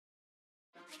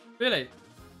Really?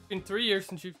 It's been 3 years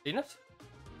since you've seen it?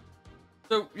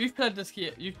 So you've played this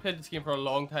game. You've played this game for a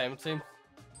long time, it seems.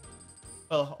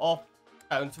 Well, all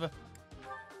counts of it.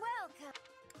 Welcome.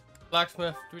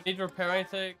 Blacksmith. Do we need to repair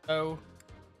anything? No.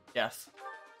 Yes.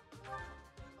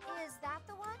 Is that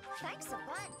the one? Thanks a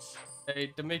bunch.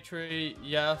 Hey, Dimitri.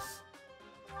 Yes.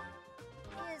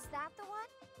 Is that the one?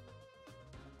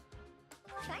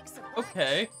 Thanks a bunch.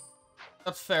 Okay.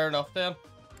 That's fair enough then.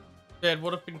 Yeah, it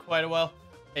would have been quite a while.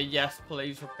 Hey, yes,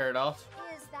 please repair that.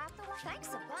 Is that the one? Thanks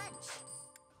a bunch.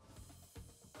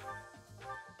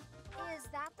 Is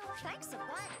that the one? Thanks a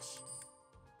bunch.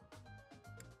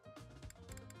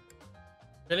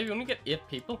 Really, we only get 8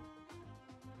 people?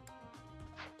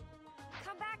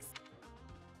 Come back.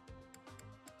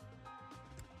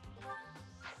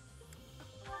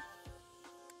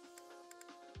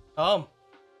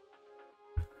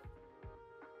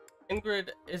 Ingrid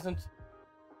isn't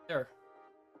there.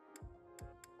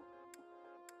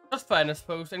 That's fine, I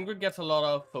suppose. Ingrid gets a lot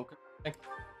of focus, I think.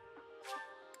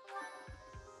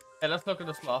 Okay, let's look at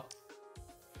this map.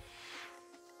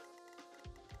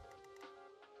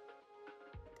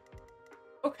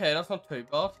 Okay, that's not too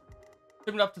bad.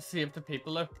 Shouldn't have to save the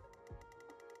people though.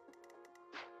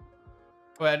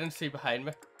 Oh, I didn't see behind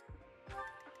me.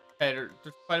 Okay, there's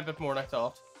quite a bit more than I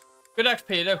thought. Good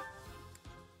XP though.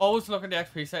 Always look at the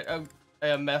XP side. Oh, I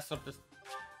am messing up this.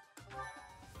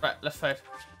 Right, let's fight.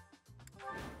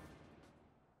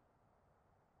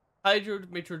 Hydro,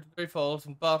 Dimitri, 3 falls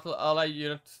in battle. Ally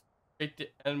units beat the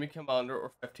enemy commander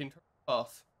or 15 turns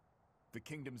pass. The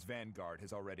kingdom's vanguard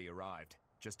has already arrived,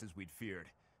 just as we'd feared.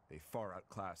 They far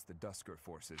outclass the Duscur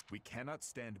forces. We cannot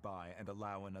stand by and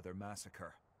allow another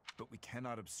massacre. But we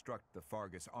cannot obstruct the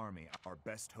Fargus army. Our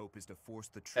best hope is to force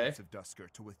the troops of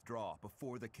Duscur to withdraw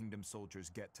before the kingdom soldiers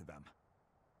get to them.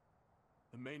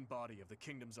 The main body of the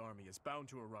kingdom's army is bound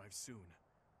to arrive soon.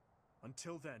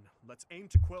 Until then, let's aim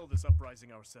to quell this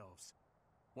uprising ourselves.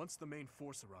 Once the main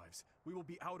force arrives, we will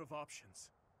be out of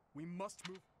options. We must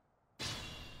move.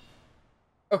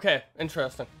 Okay,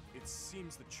 interesting. It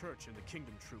seems the church and the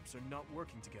kingdom troops are not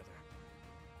working together.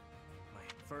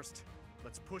 Right, first,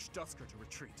 let's push Duscur to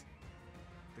retreat.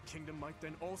 The kingdom might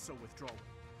then also withdraw.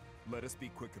 Let us be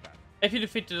quick about it. If you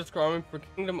defeat the Duscur army for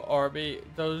Kingdom Army,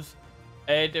 they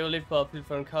will leave battlefield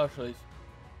and casualties.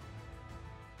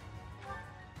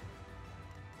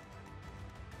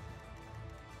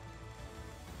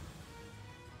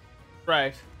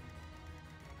 Right.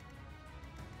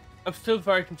 I'm still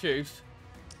very confused.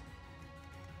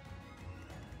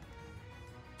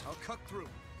 I'll cut through.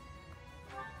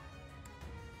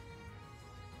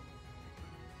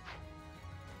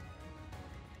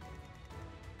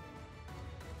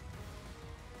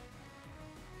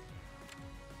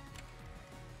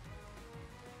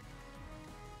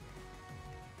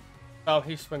 Oh,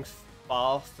 he swings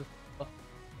fast.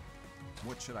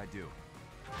 What should I do?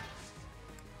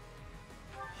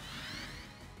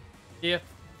 Yep.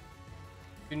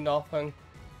 Do nothing.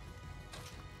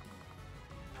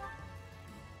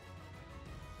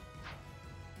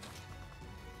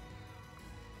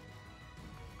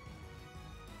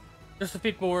 Just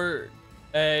defeat more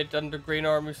than the green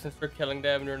army since they're killing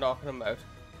them and you're knocking them out.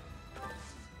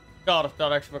 Got it,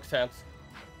 that actually makes sense.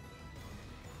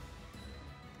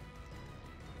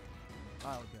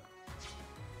 I'll go.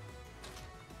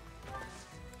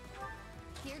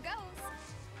 Here goes.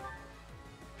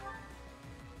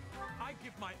 I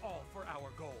give my all for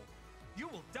our goal. You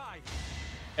will die.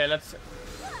 Okay, let's.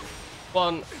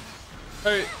 1,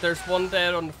 2. There's 1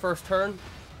 dead on the first turn.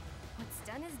 What's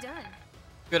done is done.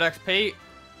 Good XP.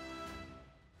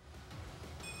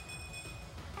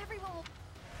 Everyone will...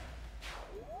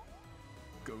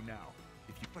 Go now.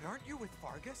 If you But aren't you with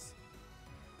Fargus?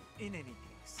 In any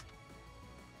case.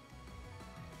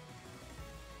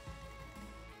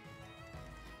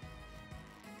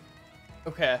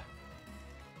 Okay.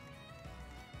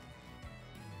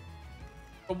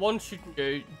 For once you can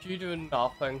do, you doing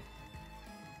nothing.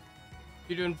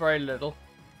 You're doing very little.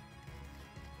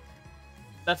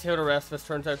 Let's see how the rest of us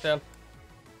turns out then.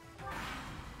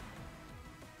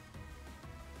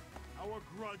 Our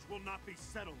grudge will not be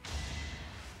settled.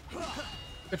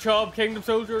 Good job, Kingdom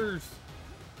Soldiers!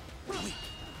 You're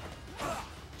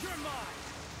mine.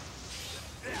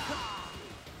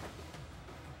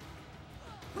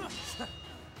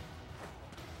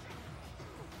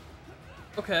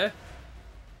 Okay.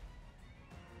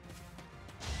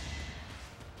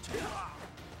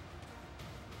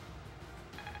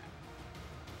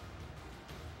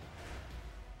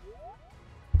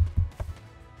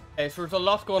 Okay, so there's a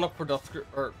lot going up for Duscur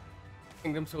or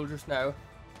Kingdom Soldiers now.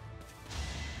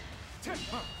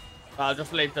 I'll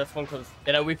just leave this one because,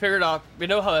 you know, we figured out, we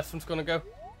know how this one's gonna go.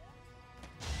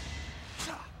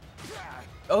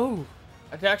 Oh,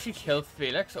 I can actually kill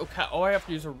Felix. Okay, oh, I have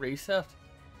to use a reset.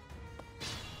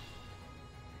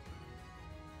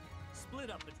 Split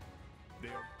up the...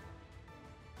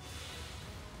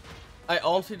 I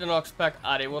honestly did not expect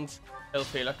anyone to kill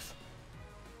Felix.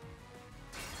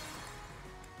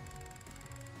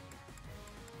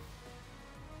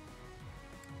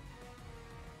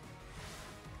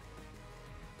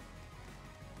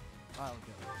 I'll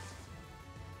go.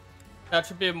 That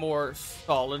should be a more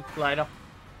solid lineup.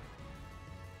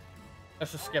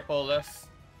 Let's just skip all this.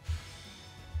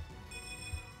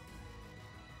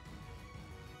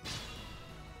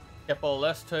 Skip all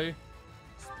this too.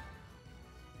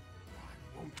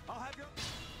 I'll have your...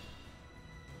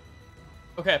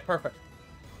 Okay, perfect.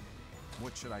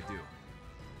 What should I do?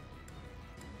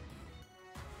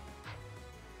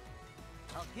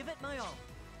 I'll give it my all.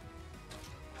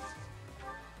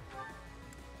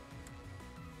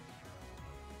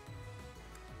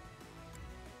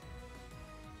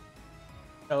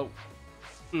 Oh.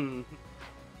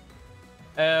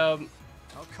 I'll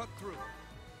cut through.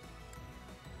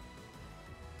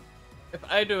 If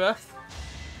I do it.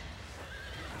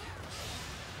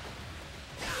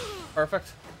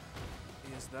 Perfect.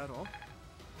 Is that all?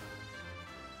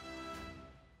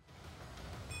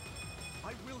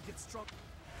 I will get strong.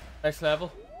 Nice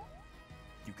level.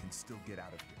 You can still get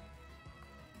out of here.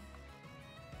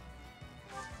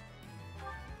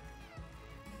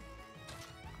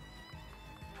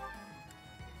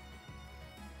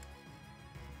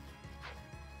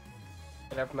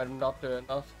 I never mind, I'm not doing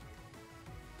that.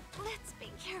 Let's be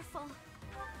careful.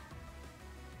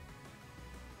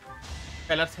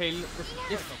 Okay, let's heal.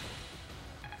 Yes.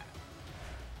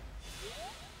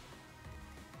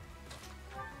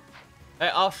 Hey,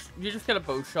 Ash, you just get a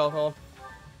bow shot on.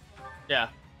 Yeah.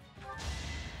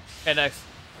 Okay, nice.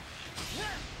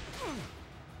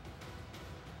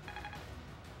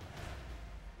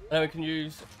 And then we can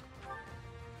use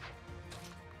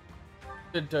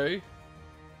the do.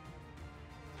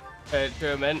 Okay, do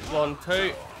him in. 1,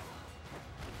 2.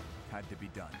 Had to be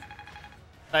done.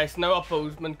 Nice, now a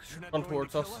bowsman You're not run going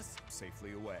towards to us. kill us?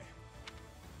 Safely away.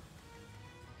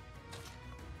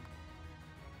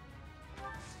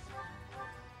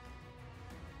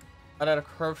 And then a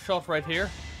curve shot right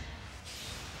here.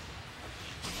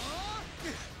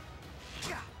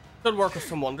 Could work with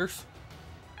some wonders.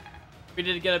 We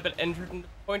did get a bit injured in the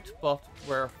point, but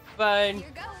we're fine. Here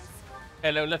goes.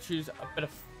 Okay, now let's use a bit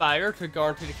of fire to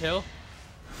guarantee the kill.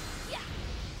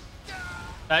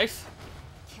 Nice.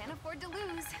 Can't afford to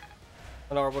lose.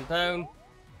 Another one down.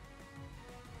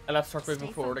 And let's start moving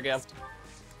Stay forward again. focused.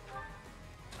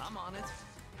 I'm on it.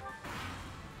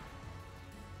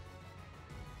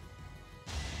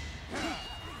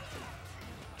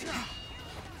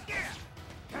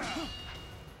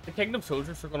 The Kingdom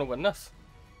soldiers are going to win this.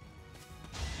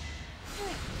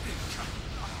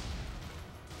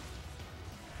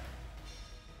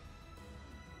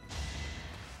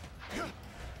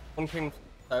 One king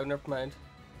down, never mind.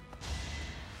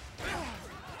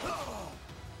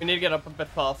 We need to get up a bit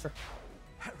faster.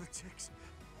 Heretics!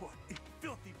 What a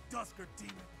filthy Duscur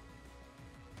demon!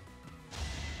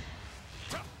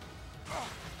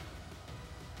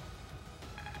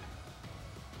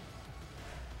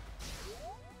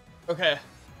 Okay.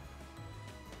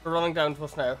 We're running down to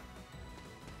us now.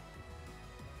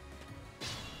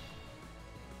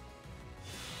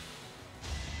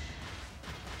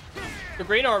 The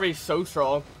green army is so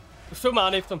strong. There's so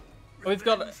many of them. And we've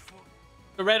got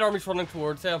the red army's running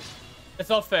towards them. It's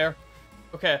not fair.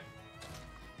 Okay.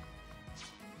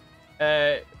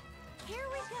 Here we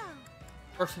go.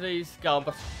 First of these,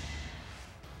 Gambit.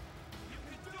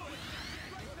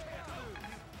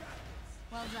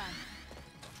 Well done.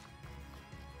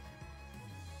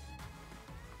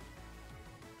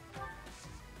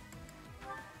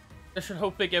 This should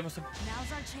hopefully give us a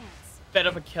Now's our chance. bit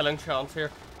of a killing chance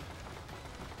here.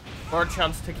 Or a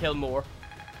chance to kill more.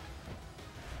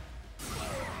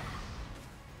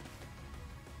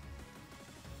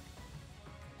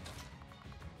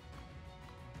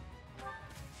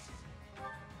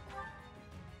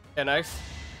 Okay, nice.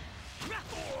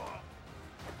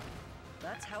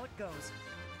 That's how it goes.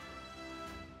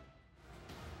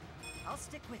 I'll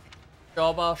stick with it.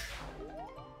 Job, Ash.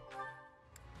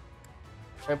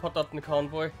 Try and put that in the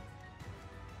convoy.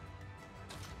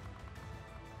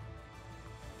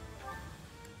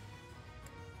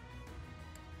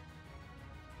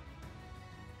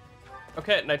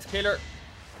 Okay, Knight's Killer.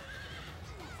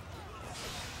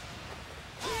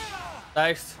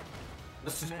 Nice.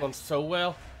 This is going so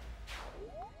well.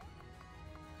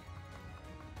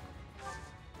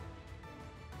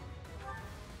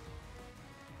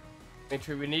 Make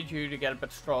sure we need you to get a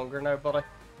bit stronger now, buddy.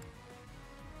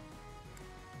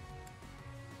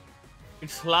 You're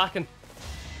slacking.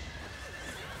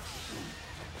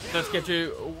 Let's get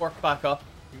you work back up.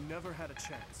 You never had a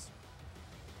chance.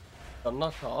 Done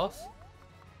that toss.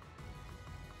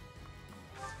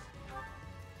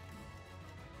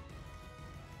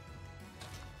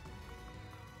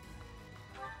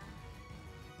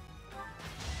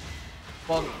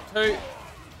 One, two.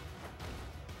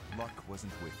 Luck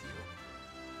wasn't with you.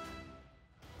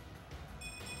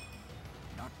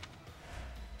 Not.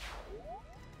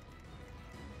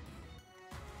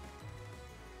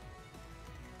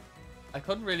 I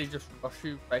couldn't really just rush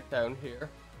you right down here.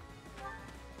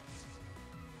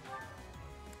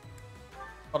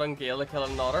 Put on Gale to kill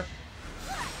another.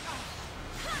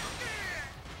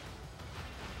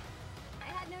 I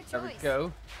had no choice. There we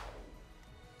go.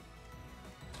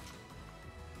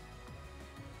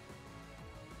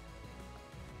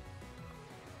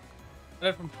 And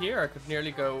then from here I could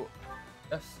nearly go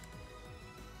this.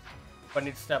 But I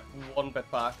need to step one bit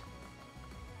back.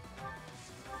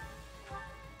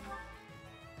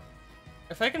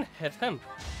 If I can hit him.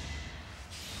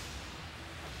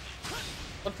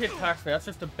 Once he attacks me, that's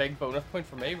just a big bonus point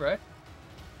for me, right?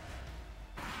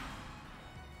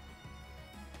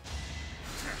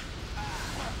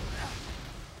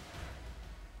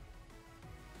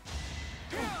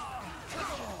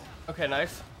 Okay,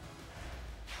 nice.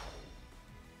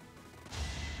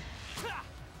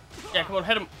 Yeah, come on,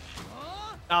 hit him.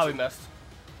 Ah, we missed.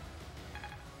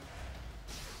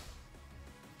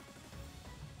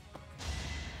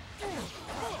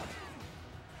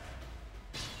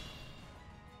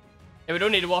 Yeah, we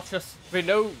don't need to watch this. We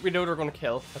know they're gonna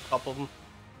kill a couple of them.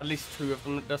 At least 2 of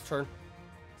them this turn.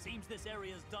 Seems this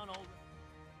area's done already.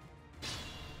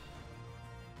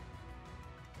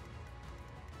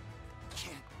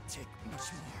 Can't take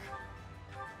much more.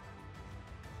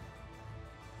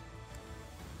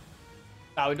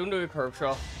 Ah, we don't do a curve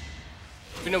shot.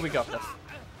 We know we got this.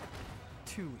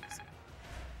 Too easy.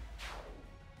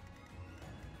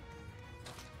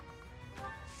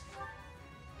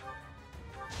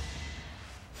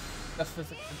 That's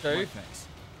physics to do. Thanks.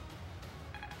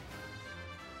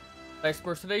 Nice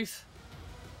Mercedes.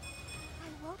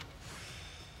 I won't.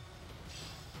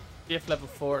 DF level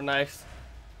 4, nice.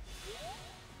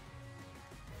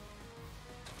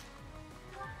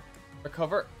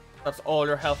 Recover. That's all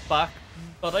your health back,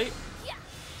 buddy. Yeah.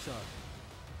 Sorry.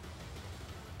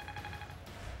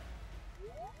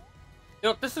 You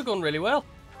know, this is going really well.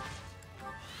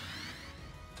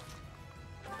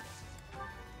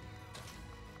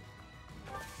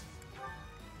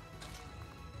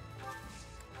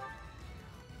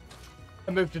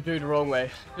 I moved the dude the wrong way.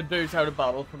 The dude's out of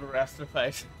battle for the rest of the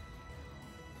fight.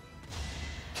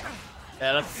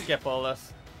 Yeah, let's skip all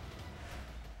this.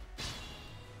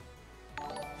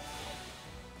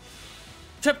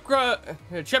 Chip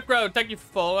Grow, thank you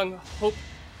for following. Hope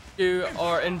you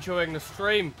are enjoying the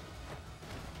stream.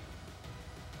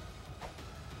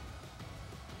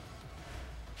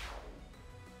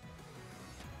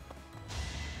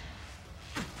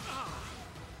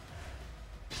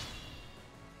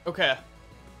 Okay.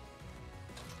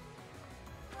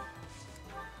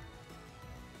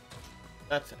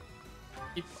 That's it.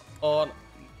 Keep on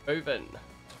moving.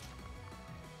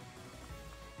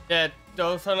 Yeah, it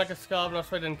does sound like a scab, and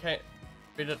that's why I didn't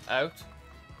read it out.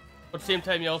 But at the same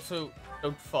time, you also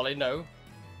don't fully know.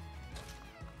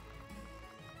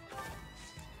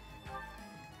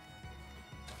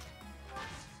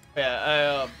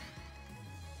 Yeah,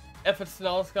 if it's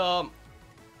not a scab,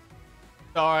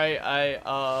 sorry,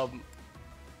 I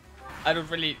don't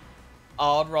really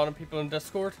add random people in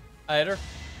Discord either.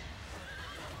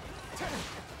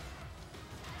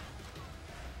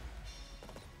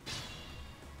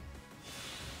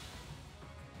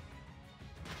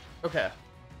 Okay.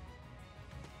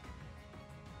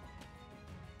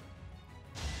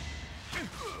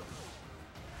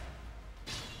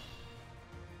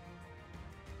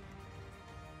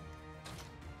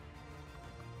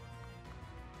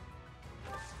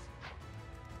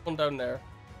 One down there.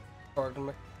 Pardon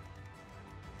me.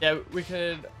 Yeah, we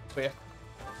could wait.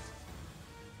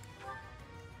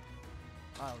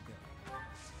 I'll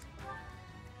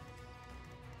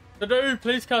go. Dadu,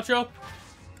 please catch up.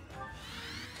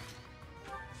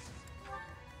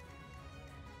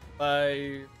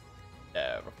 Bye.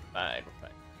 Yeah, we're fine, we're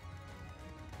fine.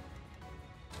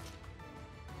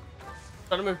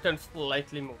 Gotta move down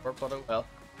slightly more, but oh well.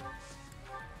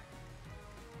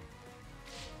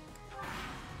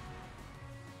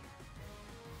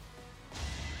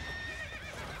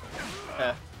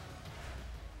 Yeah.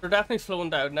 We're definitely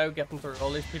slowing down now, getting through all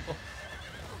these people.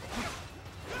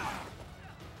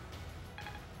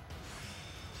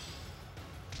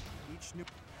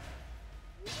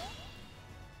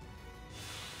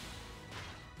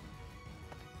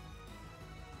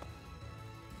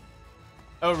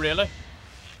 Oh, really?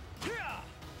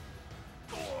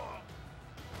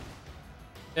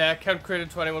 Yeah, count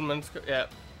created 21 minutes. Yeah,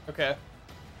 okay.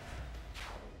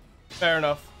 Fair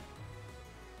enough.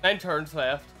 9 turns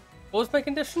left. What was my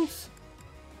conditions?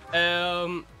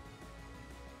 Okay,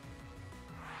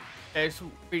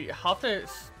 so we have to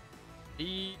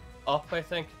speed up, I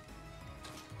think.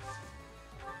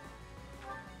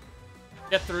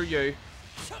 Get through you.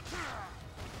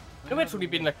 No, it's only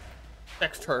been like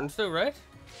 6 turns though, right?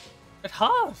 It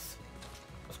has!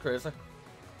 That's crazy.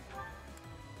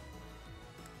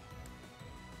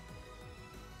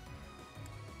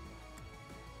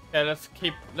 Yeah, let's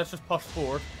just push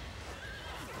forward.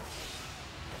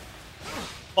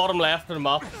 Bottom left of the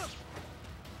map.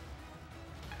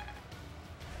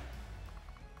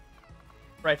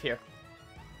 Right here.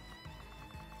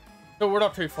 So we're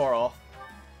not too far off.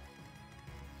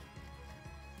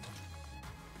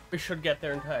 We should get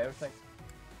there in time, I think.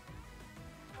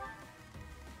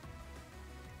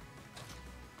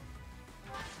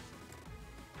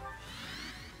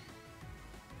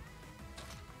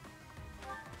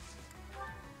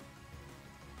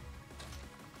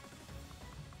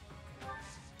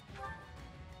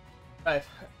 Right.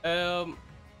 I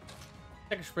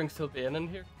think a spring still being in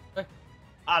here. Right.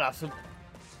 Ah, that's a.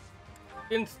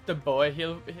 Against the boy,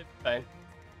 he'll be fine.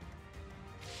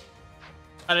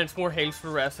 And it's more heals for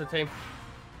the rest of the team.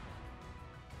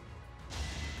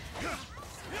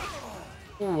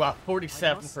 Ooh,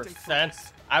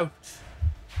 47%. Ouch.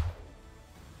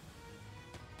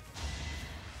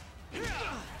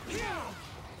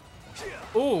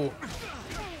 Ooh.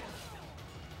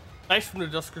 Nice from the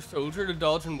Duscur soldier to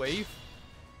dodge and wave.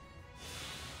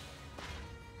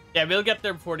 Yeah, we'll get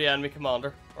there before the enemy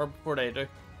commander. Or before they do.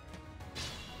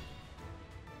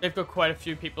 They've got quite a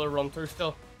few people to run through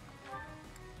still.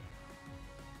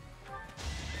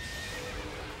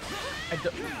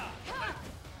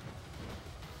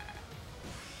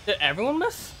 Did everyone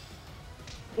miss?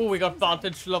 Oh, we got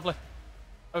vantage. Lovely.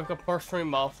 I've got burst-ring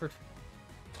mastered.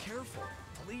 Careful,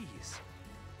 please.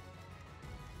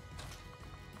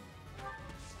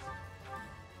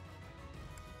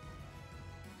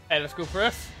 Hey, let's go for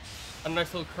this. A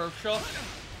nice little curve shot.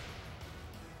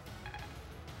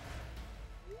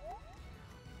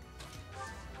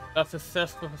 That's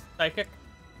assist with a psychic.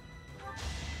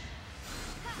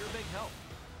 You're a big help.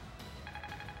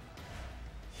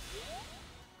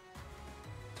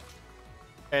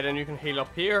 Okay, then you can heal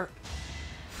up here.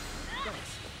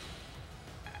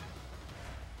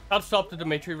 Can't stop the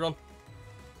Dimitri run.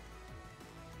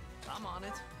 I'm on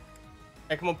it.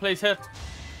 Hey, come on, please hit.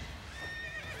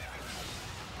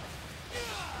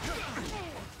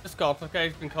 This gauntlet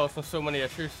guy's been causing so many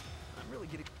issues. I'm really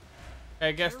getting.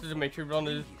 I guess the Dimitri run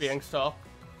is being stopped.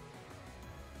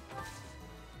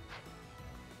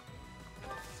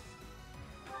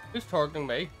 Who's targeting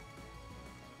me?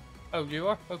 Oh, you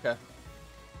are? Okay.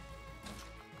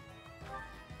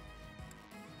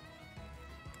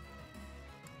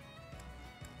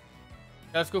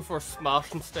 Let's go for a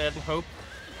smash instead and hope.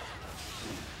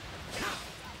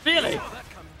 Really? Saw that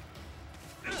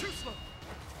coming. Too slow.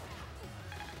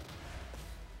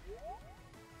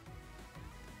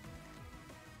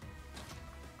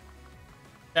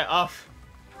 Get off.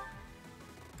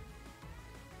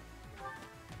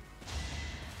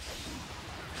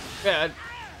 Yeah.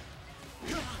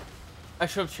 I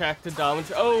should have checked the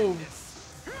damage. Oh!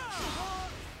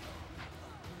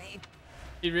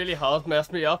 He really has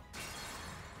messed me up.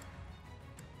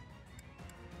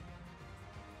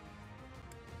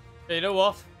 But you know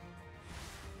what?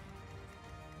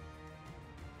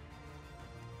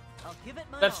 I'll give it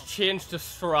my Let's all. change the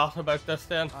strat about this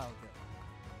then. I'll go.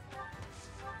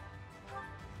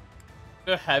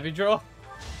 Do a heavy draw.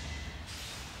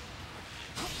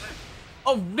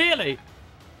 Oh, really?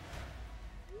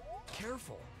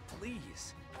 Careful,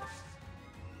 please.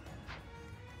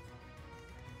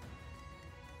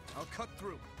 I'll cut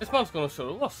through. This man's gonna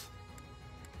solo us.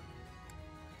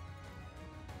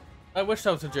 I wish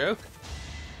that was a joke.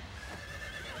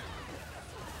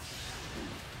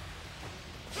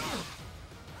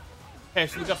 Okay,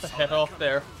 so we got the hit off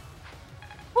there.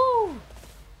 Woo!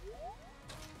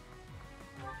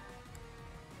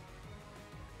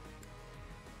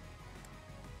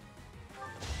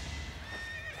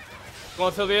 Come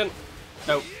on, Sylvian.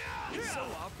 No. It's so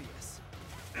obvious.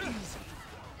 Easy.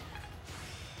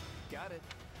 Got it.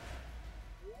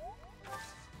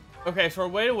 Okay, so our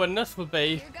way to win this would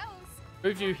be Here goes.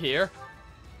 move you here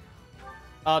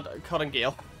and cut and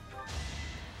Gale.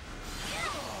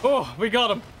 Oh, we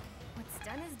got him. What's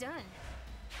done is done.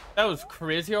 That was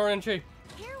crazy RNG.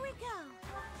 Here we go.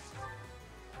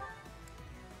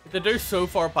 They do so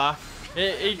far back.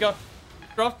 He got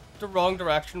dropped the wrong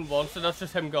direction once, and that's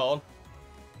just him gone.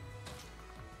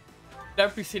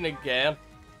 Never be seen again.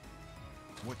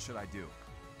 What should I do?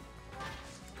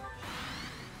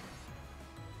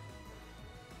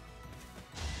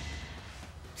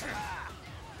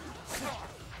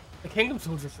 The Kingdom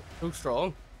soldiers are so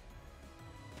strong.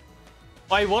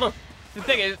 Why would have? The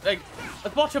thing is, like,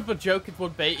 as much of a joke it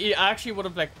would be, he actually would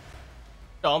have, like,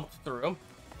 stomped through him.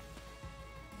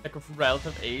 Like, with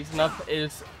relative ease, and that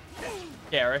is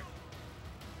scary.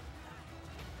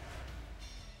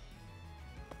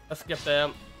 Let's skip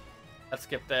them. Let's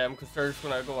skip them, because they're just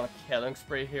gonna go on a killing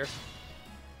spree here.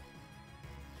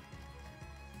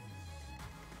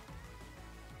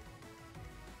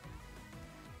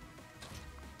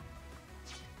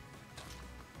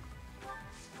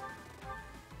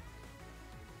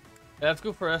 Let's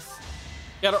go for this.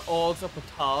 Get our odds up with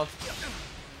Todd.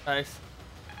 Nice.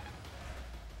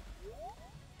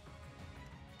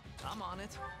 I'm on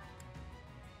it.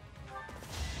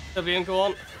 Sylvian, go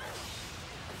on.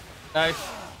 Nice.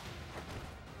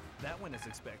 That went as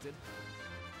expected.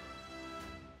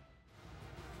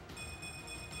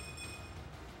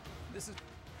 This is...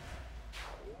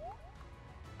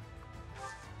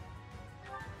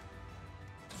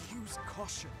 Use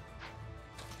caution.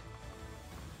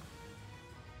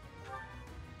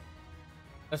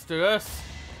 Let's do this.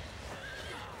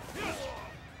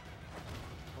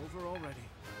 Over already.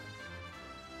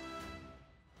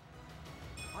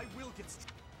 I will get.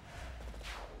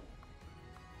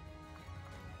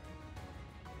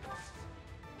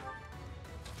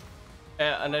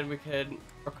 And then we can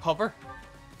recover.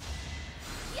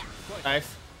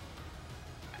 Nice.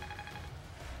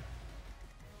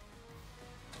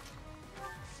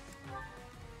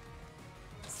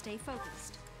 Stay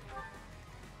focused.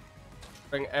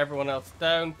 Bring everyone else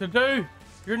down. To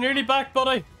you're nearly back,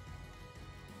 buddy.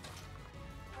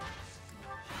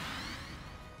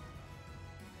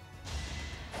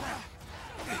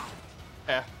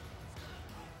 Yeah.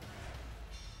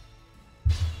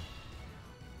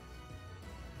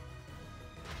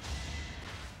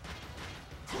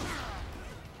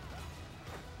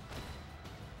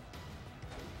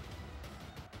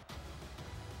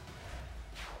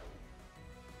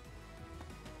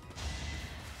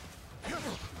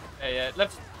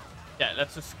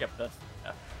 Let's just skip this.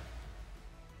 Yeah.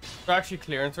 They're actually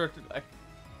clearing her like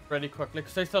pretty quickly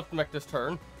because they still have to make this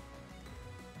turn.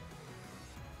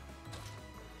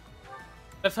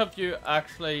 Let's have you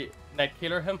actually night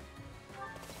killer him.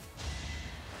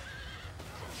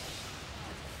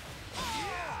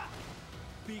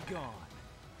 Be gone.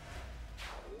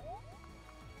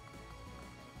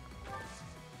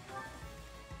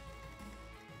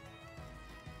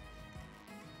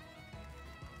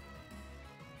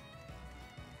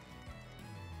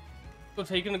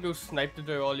 So he's gonna go snipe to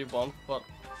do all you want, but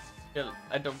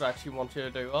I don't actually want you to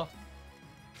do that.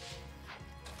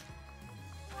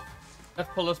 Let's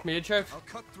pull this mage out. I'll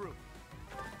cut through.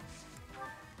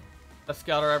 Let's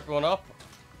scatter everyone up.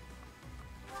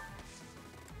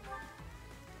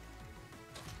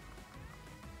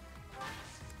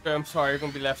 I'm sorry, you're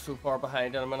gonna be left so far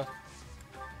behind in a minute.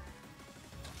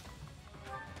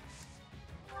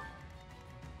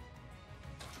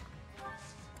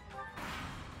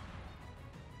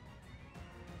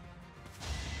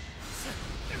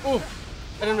 Oh,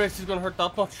 I didn't realize he's gonna hurt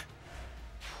that much.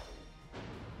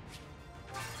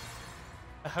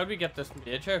 How do we get this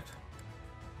mage out?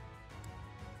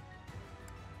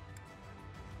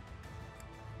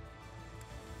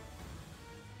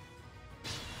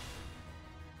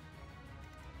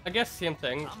 I guess same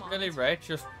thing, really, right?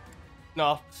 Just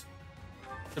not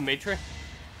Dimitri,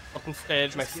 but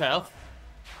instead myself.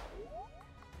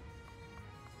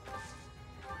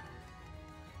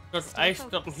 Look, I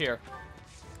stood in here.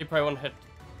 You probably won't hit.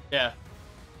 Yeah.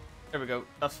 There we go.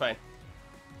 That's fine.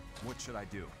 What should I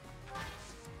do?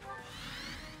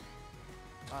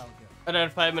 I'll go. And then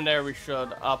if I'm in there, we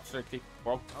should absolutely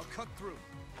perform. I'll cut through.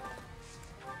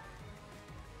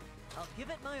 I'll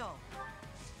give it my all.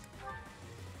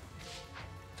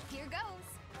 Here goes.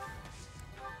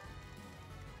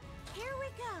 Here we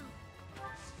go.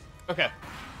 Okay.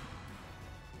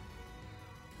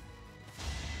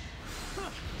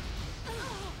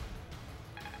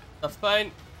 That's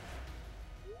fine.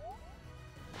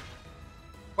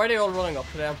 Why are they all running up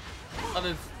to them? That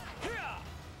is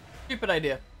stupid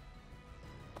idea.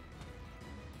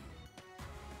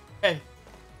 Hey,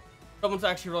 someone's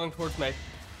actually running towards me.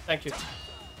 Thank you.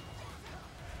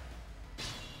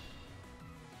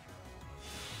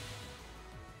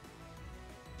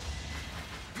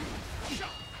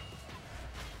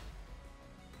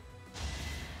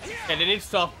 Okay, they need to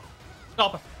stop.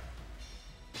 Stop it.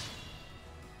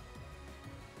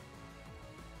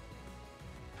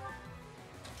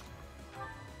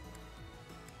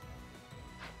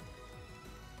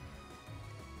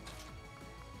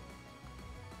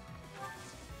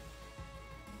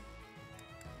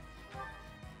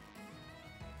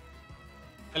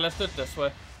 Okay, let's do it this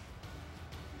way.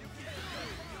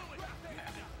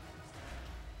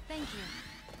 Thank you.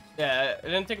 Yeah, I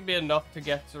didn't think it'd be enough to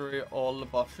get through all the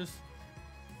bushes.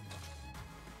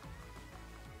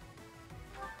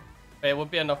 But it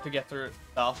would be enough to get through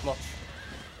that much.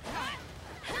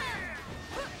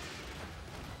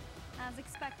 As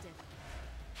expected.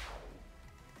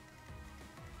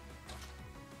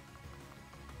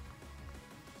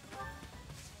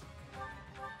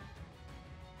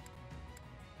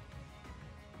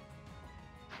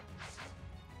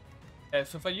 Okay,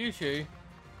 so if I use you,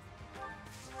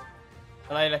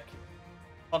 and I like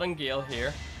Bud and Gale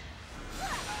here.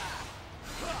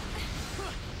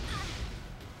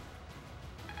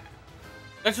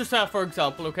 Let's just have for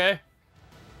example, okay?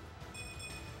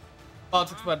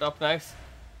 Logics went up nice.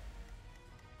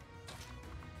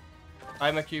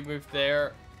 I make you move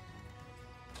there.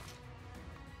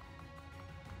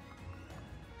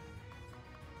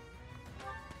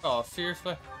 Oh,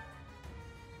 seriously?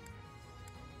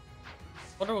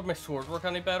 Wonder would my sword work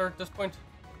any better at this point?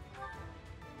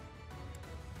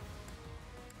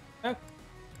 No.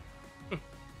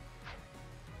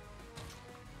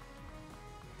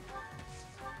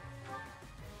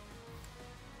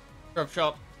 Curve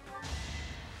shot.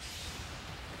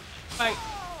 Bang.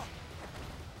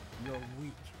 You're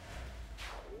weak.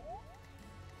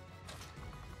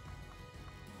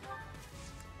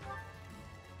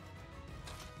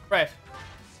 Right.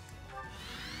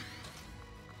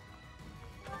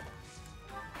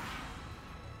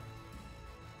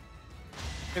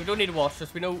 We don't need to watch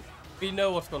this. We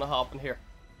know what's going to happen here.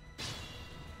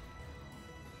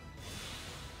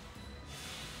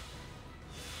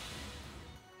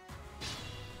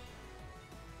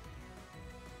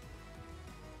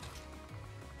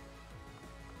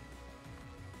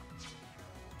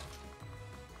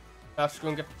 Ash is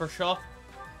going to get the first shot.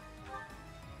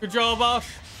 Good job, Ash.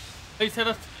 Please hit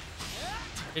it.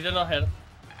 He did not hit it.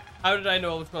 How did I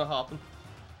know it was going to happen?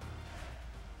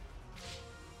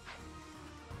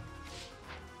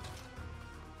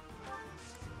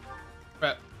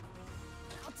 Right.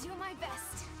 I'll do my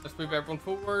best. Let's move everyone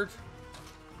forward.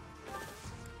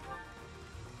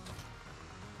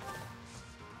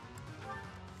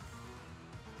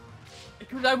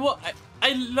 Because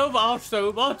I love Ash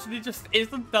so much and he just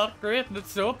isn't that great and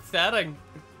it's so upsetting.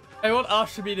 I want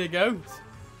Ash to be the GOAT.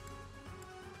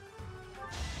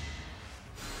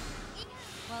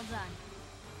 Well done.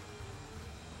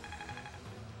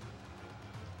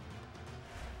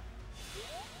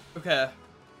 Okay.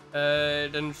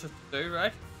 Then it's just do,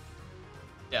 right?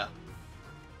 Yeah.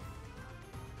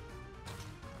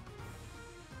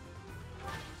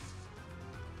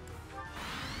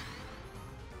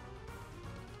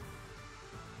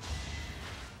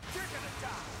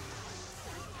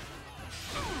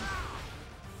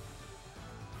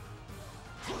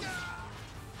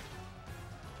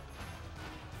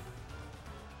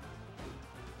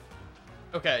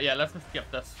 Okay, yeah, let's just skip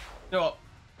this. You know what?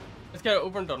 Let's get it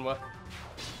over and done with.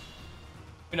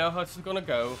 We know how this is gonna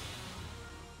go.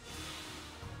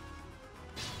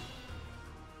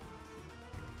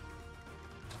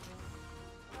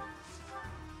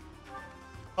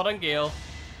 Hot and Gale.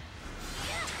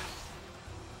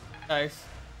 Nice.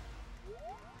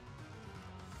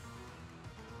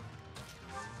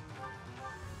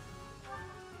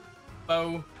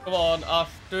 Bow. Come on, Ash,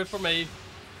 do it for me.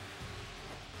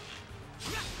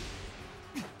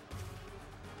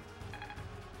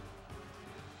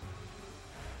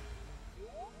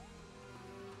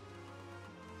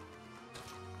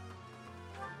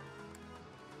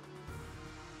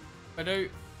 I do.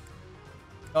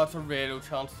 That's a really low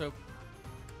chance though.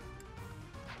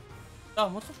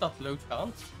 Damn, what's up that low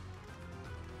chance?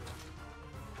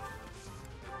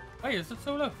 Why is it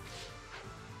so low?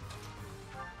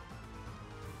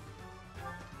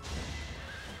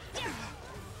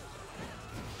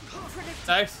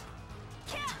 Nice.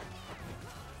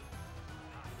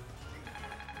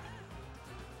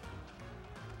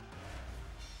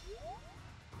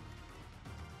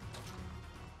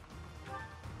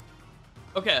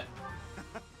 Okay.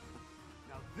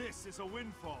 Now this is a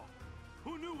windfall.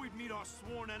 Who knew we'd meet our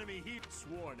sworn enemy here?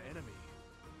 Sworn enemy?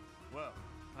 Well,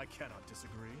 I cannot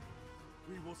disagree.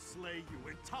 We will slay you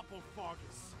and topple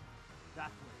Fargus. That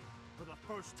way, for the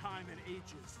first time in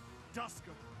ages,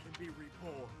 Duscur can be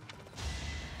reborn.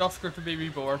 Duscur to be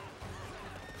reborn.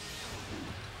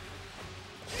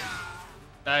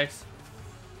 Nice.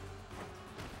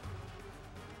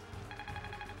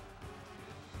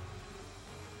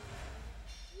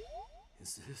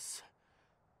 Is this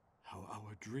how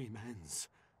our dream ends?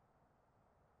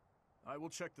 I will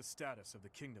check the status of the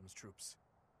kingdom's troops.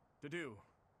 To do,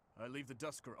 I leave the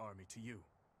Duscur army to you.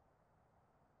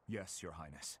 Yes, Your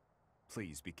Highness.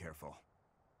 Please be careful.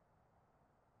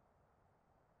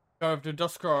 Of the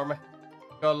Duscur army.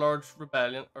 Got a large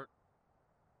rebellion. Or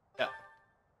yeah.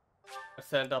 I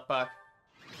send that back.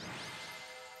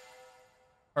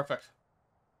 Perfect.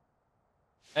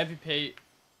 MVP.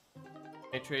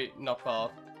 Entry, not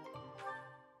bad.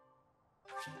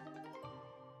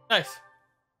 Nice.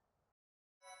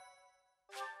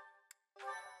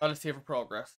 Now let's see for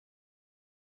progress.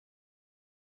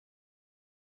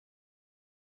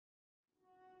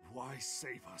 Why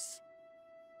save us?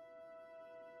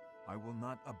 I will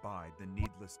not abide the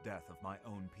needless death of my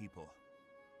own people.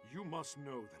 You must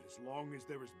know that as long as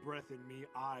there is breath in me,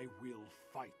 I will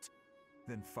fight.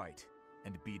 Then fight,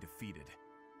 and be defeated.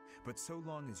 But so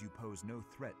long as you pose no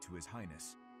threat to His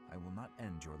Highness, I will not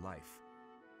end your life.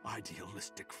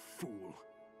 Idealistic fool.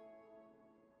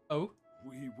 Oh?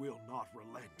 We will not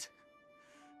relent.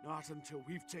 Not until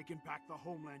we've taken back the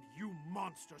homeland you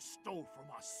monsters stole from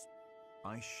us.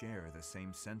 I share the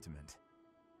same sentiment.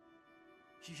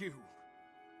 You,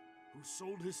 who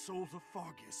sold his soul to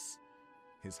Fargus.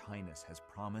 His Highness has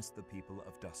promised the people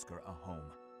of Duscur a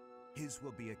home. His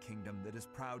will be a kingdom that is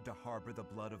proud to harbor the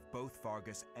blood of both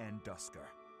Fargus and Duscur.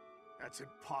 That's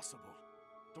impossible.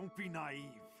 Don't be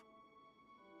naive.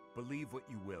 Believe what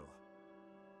you will.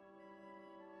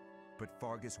 But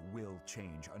Fargus will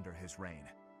change under his reign.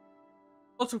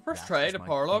 Also, first That try is the my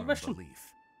power log firm mission.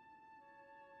 belief.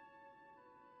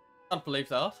 Can't believe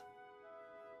that.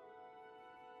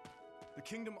 The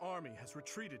kingdom army has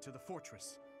retreated to the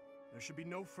fortress. There should be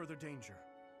no further danger.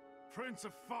 Prince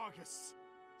of Fargus!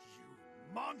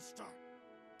 You monster!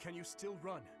 Can you still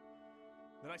run?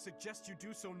 Then I suggest you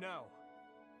do so now.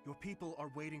 Your people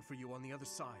are waiting for you on the other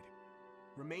side.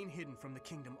 Remain hidden from the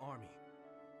kingdom army.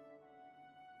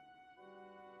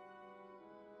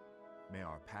 May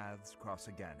our paths cross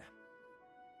again.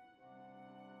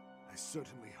 I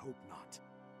certainly hope not.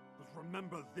 But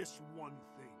remember this one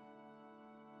thing.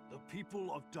 The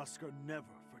people of Duscur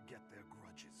never forget their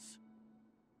grudges.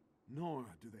 Nor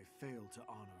do they fail to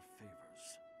honor favors.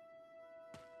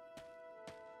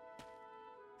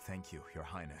 Thank you, Your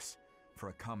Highness, for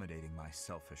accommodating my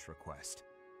selfish request.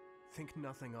 Think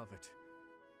nothing of it.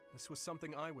 This was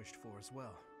something I wished for as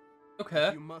well.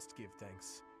 Okay. You must give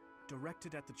thanks.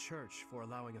 Directed at the church for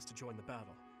allowing us to join the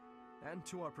battle, and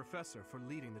to our professor for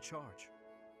leading the charge.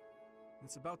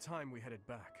 It's about time we headed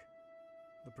back.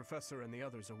 The professor and the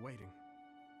others are waiting.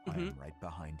 I am right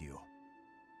behind you.